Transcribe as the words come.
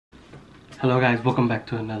Hello guys, welcome back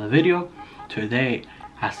to another video. Today,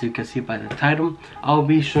 as you can see by the title, I'll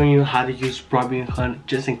be showing you how to use Robinhood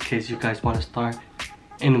just in case you guys want to start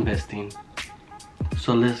investing.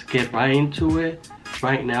 So let's get right into it.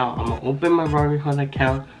 Right now, I'm gonna open my Robinhood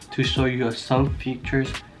account to show you some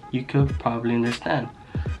features you could probably understand.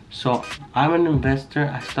 So I'm an investor.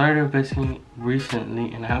 I started investing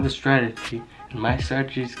recently and I have a strategy, and my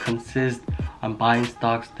strategies consist on buying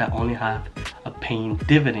stocks that only have a paying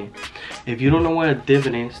dividend. If you don't know what a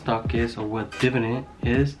dividend stock is or what dividend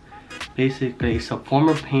is, basically it's a form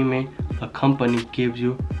of payment a company gives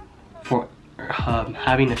you for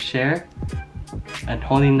having a share and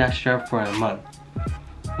holding that share for a month.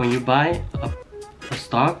 When you buy a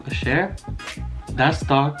stock, a share, that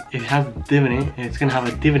stock, it has a dividend, and it's gonna have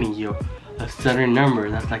a dividend yield, a certain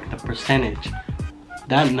number. That's like the percentage.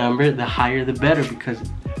 That number, the higher the better, because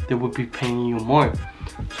they will be paying you more.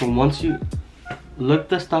 So once you look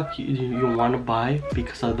the stock you want to buy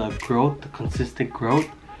because of the growth, the consistent growth,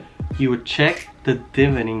 you would check the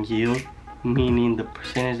dividend yield, meaning the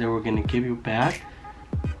percentage that we're gonna give you back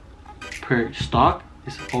per stock.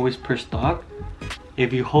 It's always per stock.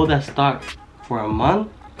 If you hold that stock for a month,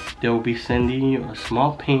 they will be sending you a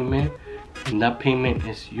small payment, and that payment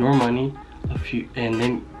is your money. And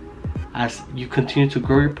then as you continue to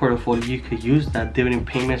grow your portfolio, you could use that dividend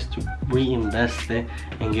payments to reinvest it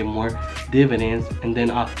and get more dividends, and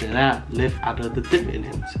then after that live out of the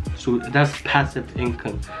dividends. So that's passive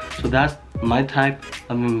income. So that's my type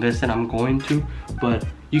of investing I'm going to, but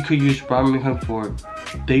you could use Robinhood for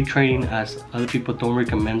day trading, as other people don't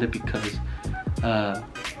recommend it because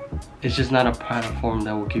it's just not a platform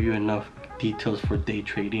that will give you enough details for day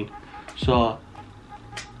trading. So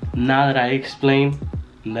now that I explained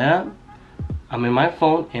that, I'm in my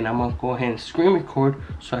phone and I'm gonna go ahead and screen record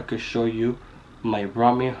so I could show you my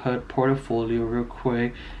Robinhood portfolio real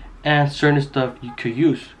quick and certain stuff you could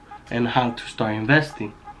use and how to start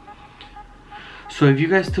investing. So if you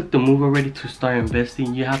guys took the move already to start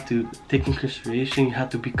investing, you have to take in consideration, you have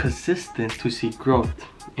to be consistent to see growth.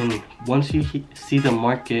 And once you see the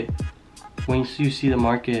market,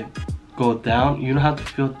 go down, you don't have to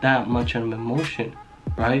feel that much of an emotion,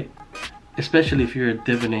 right? Especially if you're a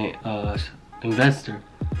dividend investor,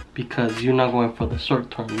 because you're not going for the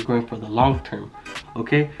short term, you're going for the long term.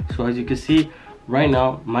 Okay, so as you can see right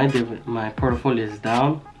now, my portfolio is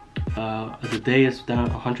down. The day is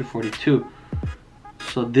down 142.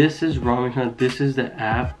 So this is Robinhood. This is the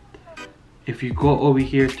app. If you go over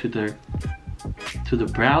here to the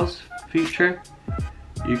browse feature,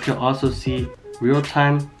 you can also see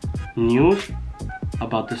real-time news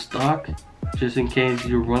about the stock, just in case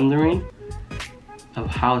you're wondering of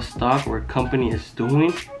how a stock or a company is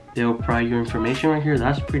doing. They will provide your information right here.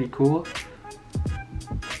 That's pretty cool.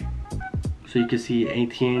 So you can see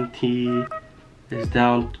AT&T is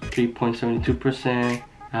down 3.72%.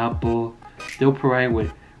 Apple, they'll provide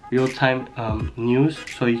with real-time news,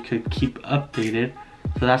 so you could keep updated.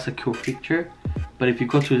 So that's a cool feature. But if you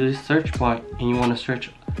go to this search bar and you want to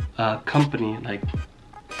search a company like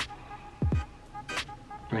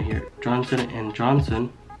right here, Johnson &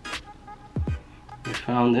 Johnson, we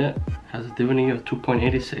found it has a dividend yield of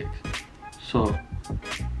 2.86. So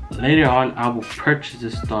later on, I will purchase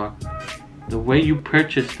this stock. The way you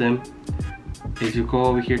purchase them is you go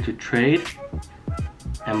over here to trade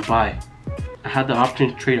and buy. I had the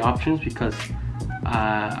option to trade options because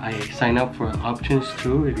I sign up for options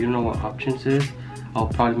too. If you don't know what options is, I'll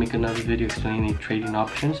probably make another video explaining trading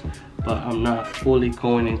options, but I'm not fully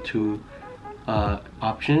going into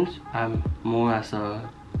options. I'm more as a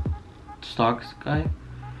stocks guy.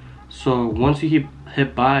 So once you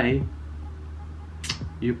hit buy,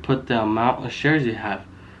 you put the amount of shares you have.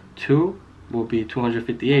 2 will be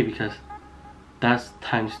 258 because that's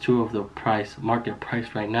times 2 of the market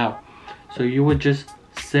price right now. So you would just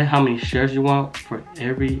set how many shares you want for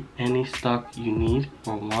any stock you need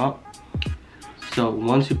or want. So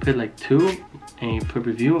once you put like 2 and you put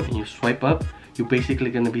review and you swipe up, you're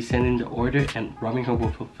basically going to be sending the order, and Robinhood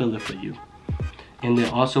will fulfill it for you. And they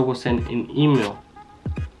also will send an email.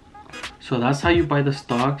 So that's how you buy the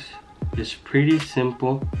stocks. It's pretty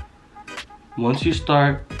simple. Once you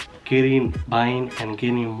start buying and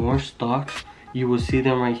getting more stocks, you will see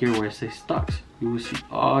them right here where it says stocks. You will see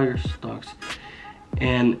all your stocks.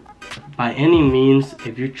 And by any means,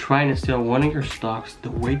 if you're trying to sell one of your stocks,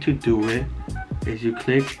 the way to do it is you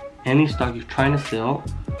click any stock you're trying to sell,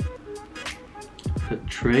 put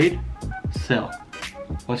trade, sell.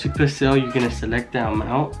 Once you put sell, you're gonna select the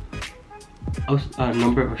amount of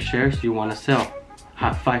number of shares you want to sell. I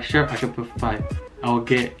have 5 shares, I can put 5. I will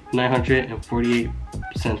get 948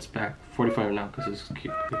 cents back 45 now because it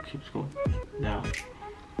keeps going down.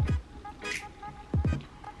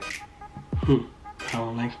 I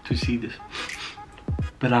don't like to see this,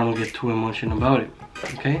 but I don't get too emotional about it.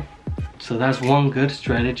 Okay, so that's one good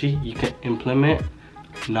strategy you can implement,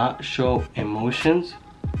 not show emotions.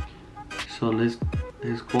 So let's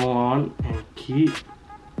go on and keep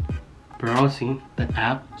browsing the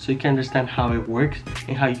app so you can understand how it works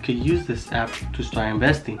and how you could use this app to start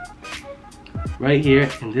investing. Right here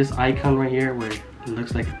in this icon right here where it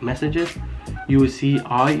looks like messages, you will see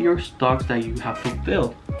all your stocks that you have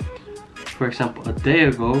fulfilled. For example, a day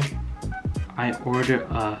ago I ordered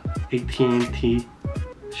a AT&T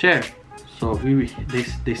share, so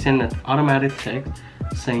they send an automatic text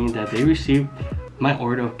saying that they received my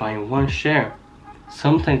order of buying one share.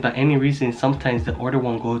 Sometimes by any reason, sometimes the order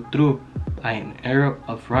won't go through by an error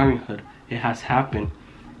of Robinhood. It has happened,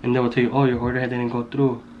 and they will tell you, oh, your order didn't go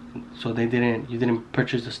through, so you didn't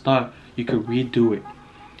purchase the stock. You could redo it.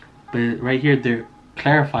 But right here they're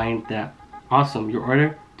clarifying that, awesome, your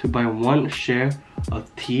order to buy one share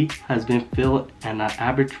of tea has been filled at an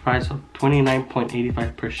average price of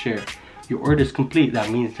 $29.85 per share. Your order is complete. That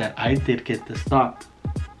means that I did get the stock.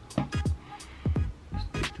 Let's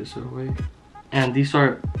take this away. And these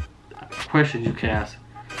are questions you can ask.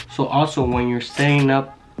 So also when you're setting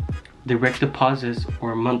up direct deposits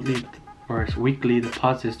or monthly or weekly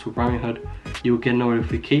deposits to Robinhood, you will get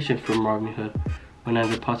notification from Robinhood. When I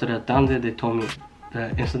deposited $1,000, they told me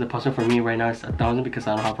the instant deposit for me right now is $1,000 because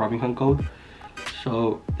I don't have Robinhood Gold.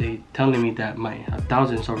 So they telling me that my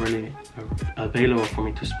 $1,000 is already available for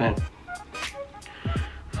me to spend.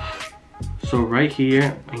 So right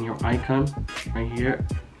here in your icon, right here,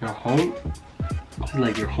 your home, this is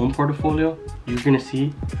like your home portfolio. You're gonna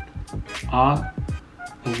see all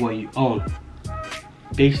of what you own.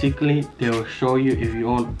 Basically, they will show you if you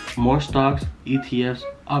own more stocks, ETFs,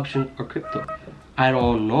 options, or crypto. I don't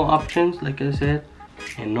own no options, like I said,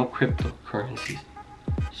 and no cryptocurrencies.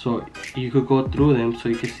 So you could go through them so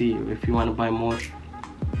you can see if you want to buy more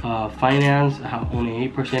finance. I have only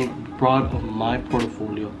 8% broad of my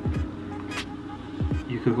portfolio.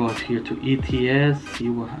 You could go here to ETFs, see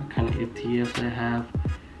what kind of ETFs I have.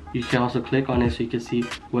 You can also click on it so you can see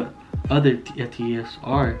what other ETFs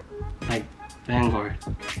are, like Vanguard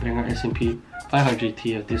S&P 500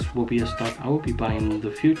 ETF. This will be a stock I will be buying in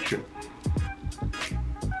the future.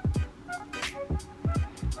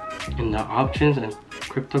 And the options and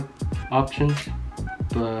crypto options,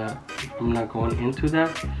 but I'm not going into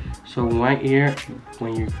that. So right here,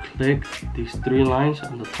 when you click these three lines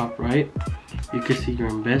on the top right, you can see your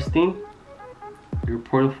investing, your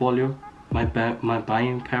portfolio, my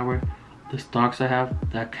buying power, the stocks I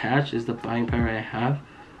have. That cash is the buying power I have.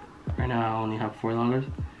 Right now I only have $4.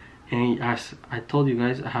 And as I told you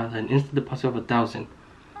guys, I have an instant deposit of $1,000.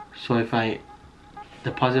 So if I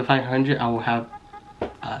deposit 500, I will have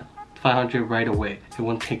 500 right away. It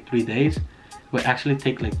won't take 3 days. It will actually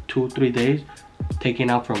take like 2-3 days, taking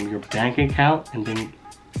out from your bank account and then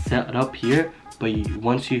set it up here. But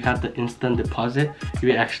once you have the instant deposit, you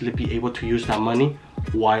will actually be able to use that money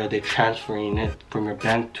while they're transferring it from your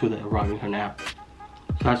bank to the Robinhood app.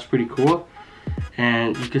 So that's pretty cool.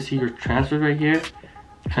 And you can see your transfer right here.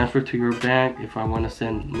 Transfer to your bank if I want to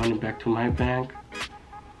send money back to my bank.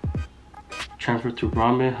 Transfer to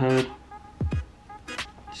Robinhood.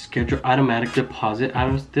 Schedule automatic deposit.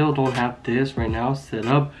 I still don't have this right now set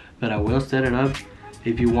up, but I will set it up.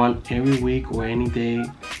 If you want every week or any day,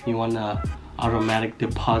 you want a automatic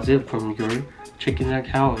deposit from your checking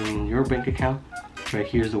account and your bank account, right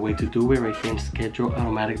here's the way to do it. Right here in schedule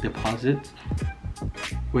automatic deposits.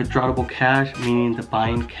 Withdrawable cash, meaning the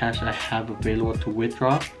buying cash I have available to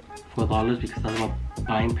withdraw $4 because that's my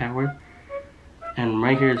buying power. And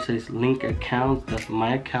right here it says link account. That's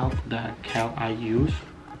my account, the account I use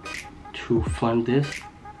to fund this.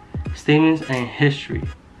 Statements and history.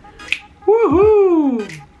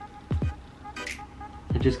 Woohoo!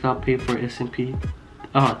 I just got paid for S&P.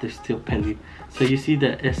 Oh, they're still pending. So you see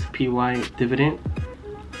the SPY dividend.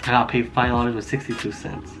 I got paid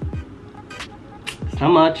 $5.62. It's not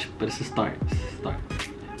much, but it's a start. It's a start.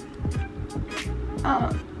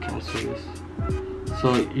 Cancel this.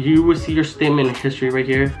 So you will see your statement and history right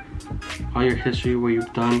here. All your history, what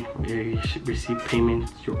you've done, where you receive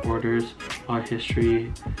payments, your orders, our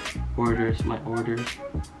history, orders, my orders.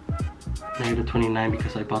 -29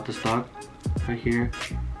 because I bought the stock. Right here,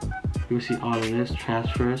 you will see all of this,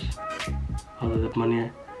 transfers, all of the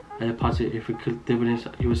money I deposit. If we click dividends,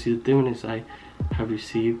 you will see the dividends I have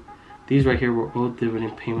received. These right here were all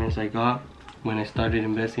dividend payments I got when I started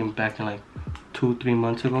investing back in like 2-3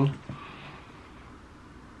 months ago.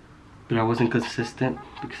 but I wasn't consistent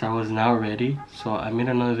because I was not ready. So I made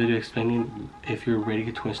another video explaining if you're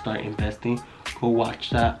ready to start investing. Go watch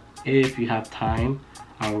that if you have time.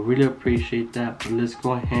 I would really appreciate that. But let's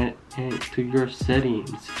go ahead into your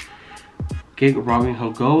settings. Get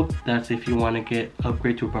Robinhood Gold. That's if you want to get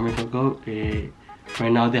upgrade to Robinhood Gold.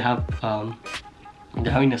 Right now they have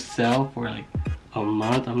they're having a sale for like a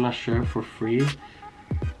month. I'm not sure, for free.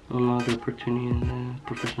 Another opportunity in there.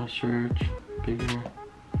 Professional search, bigger.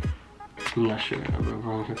 I'm not sure,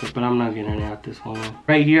 but I'm not getting it at this moment.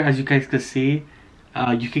 Right here, as you guys can see,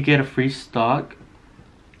 you could get a free stock,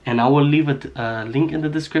 and I will leave a link in the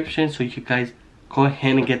description so you guys go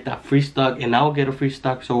ahead and get that free stock, and I'll get a free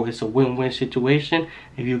stock. So it's a win-win situation.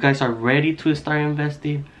 If you guys are ready to start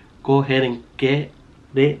investing, go ahead and get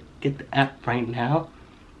the app right now.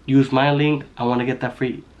 Use my link. I want to get that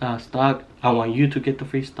free stock. I want you to get the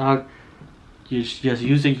free stock. You just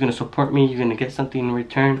use it. You're gonna support me. You're gonna get something in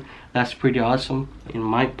return. That's pretty awesome. In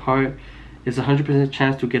my part, it's 100%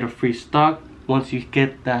 chance to get a free stock. Once you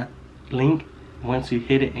get that link, once you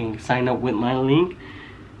hit it and sign up with my link,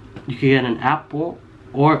 you can get an Apple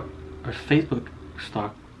or a Facebook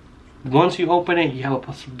stock. Once you open it, you have a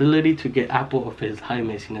possibility to get Apple or Facebook. How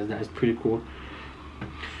amazing is that? It's pretty cool.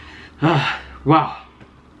 Wow.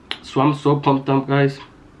 So I'm so pumped up, guys,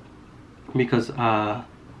 because I'm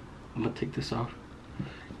gonna take this off,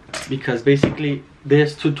 because basically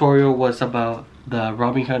this tutorial was about the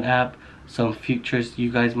Robinhood app, some features you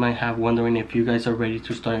guys might have wondering if you guys are ready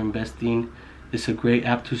to start investing. It's a great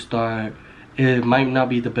app to start. It might not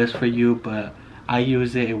be the best for you, but I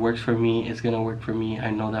use it. It works for me. It's gonna work for me.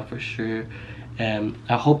 I know that for sure. And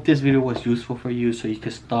I hope this video was useful for you, so you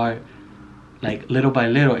can start like little by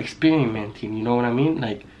little experimenting. You know what I mean?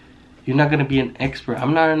 Like, you're not gonna be an expert.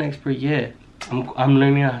 I'm not an expert yet. I'm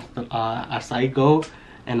learning as I go,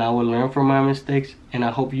 and I will learn from my mistakes, and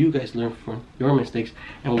I hope you guys learn from your mistakes.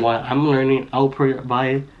 And while I'm learning, I'll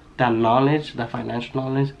provide that knowledge, that financial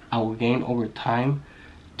knowledge I will gain over time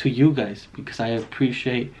to you guys, because I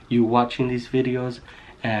appreciate you watching these videos.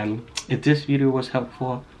 And if this video was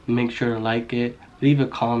helpful, make sure to like it, leave a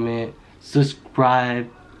comment, subscribe,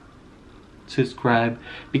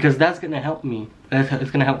 because that's gonna help me.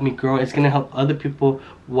 It's gonna help me grow. It's gonna help other people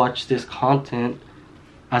watch this content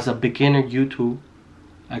as a beginner YouTube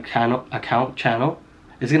channel.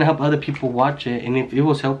 It's gonna help other people watch it, and if it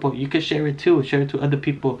was helpful, you can share it too. Share it to other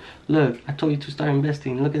people. Look, I told you to start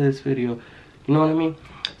investing. Look at this video. You know what I mean?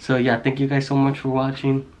 So yeah, thank you guys so much for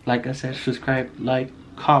watching. Like I said, subscribe, like,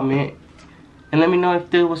 comment, and let me know if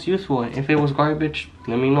this was useful. If it was garbage,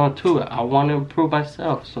 let me know too. I want to improve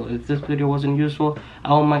myself. So if this video wasn't useful,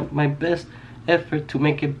 I will make my best effort to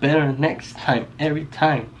make it better next time, every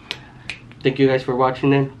time. Thank you guys for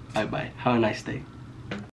watching, then bye bye. Have a nice day.